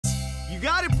You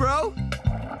got it, bro.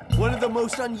 One of the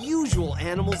most unusual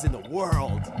animals in the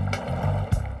world.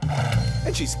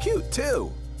 And she's cute,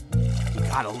 too. You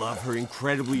gotta love her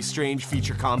incredibly strange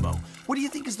feature combo. What do you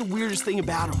think is the weirdest thing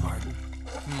about her, Martin?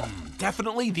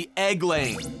 Definitely the egg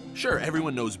laying. Sure,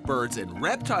 everyone knows birds and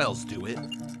reptiles do it,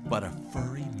 but a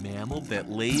furry mammal that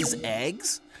lays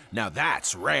eggs? Now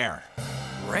that's rare.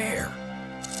 Rare?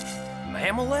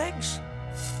 Mammal eggs?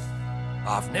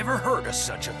 I've never heard of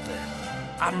such a thing.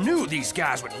 I knew these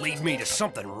guys would lead me to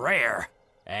something rare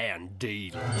and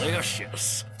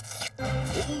delicious.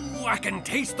 Ooh, I can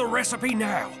taste the recipe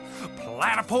now.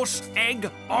 Platypus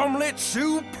egg omelet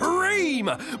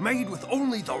supreme, made with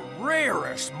only the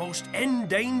rarest, most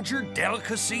endangered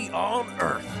delicacy on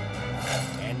Earth.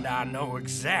 And I know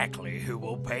exactly who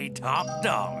will pay top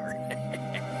dollar.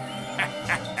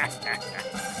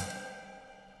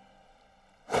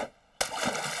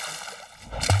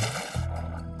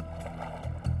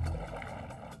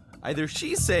 Either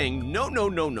she's saying no, no,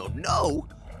 no, no, no,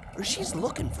 or she's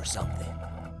looking for something.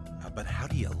 But how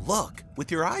do you look with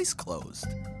your eyes closed?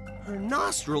 Her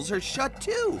nostrils are shut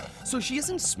too, so she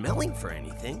isn't smelling for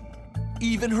anything.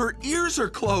 Even her ears are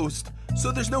closed,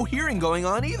 so there's no hearing going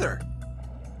on either.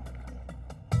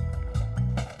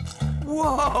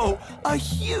 Whoa, a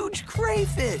huge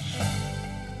crayfish.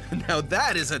 Now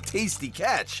that is a tasty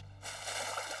catch.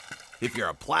 If you're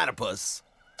a platypus.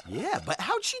 Yeah, but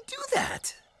how'd she do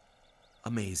that?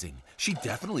 Amazing. She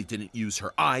definitely didn't use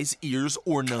her eyes, ears,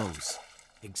 or nose.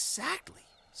 Exactly.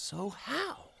 So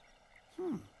how?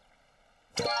 Huh?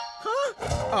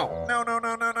 Oh,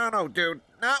 no, dude.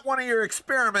 Not one of your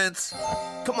experiments.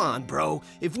 Come on, bro.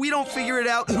 If we don't figure it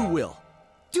out, who will?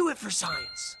 Do it for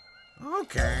science.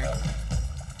 Okay.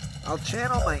 I'll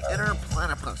channel my inner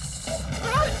platypus.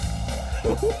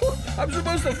 I'm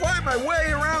supposed to find my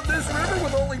way around this river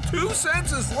with only 2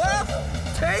 senses left?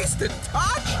 Taste and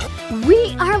touch?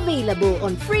 We are available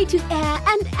on free-to-air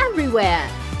and everywhere.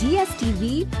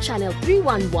 DSTV Channel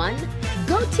 311,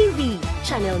 GoTV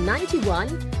Channel 91,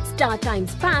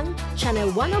 StarTimes Pang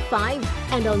Channel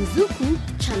 105, and on Zuku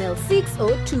Channel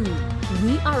 602.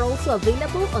 We are also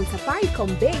available on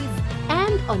Safaricom Base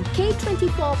and on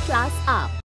K24 Plus app.